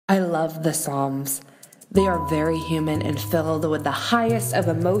I love the Psalms. They are very human and filled with the highest of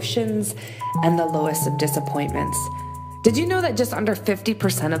emotions and the lowest of disappointments. Did you know that just under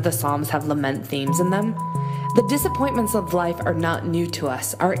 50% of the Psalms have lament themes in them? The disappointments of life are not new to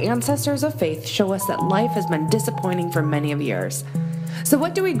us. Our ancestors of faith show us that life has been disappointing for many of years. So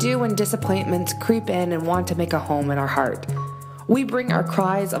what do we do when disappointments creep in and want to make a home in our heart? We bring our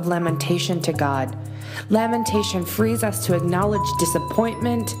cries of lamentation to God. Lamentation frees us to acknowledge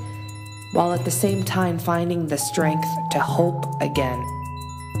disappointment, while at the same time finding the strength to hope again.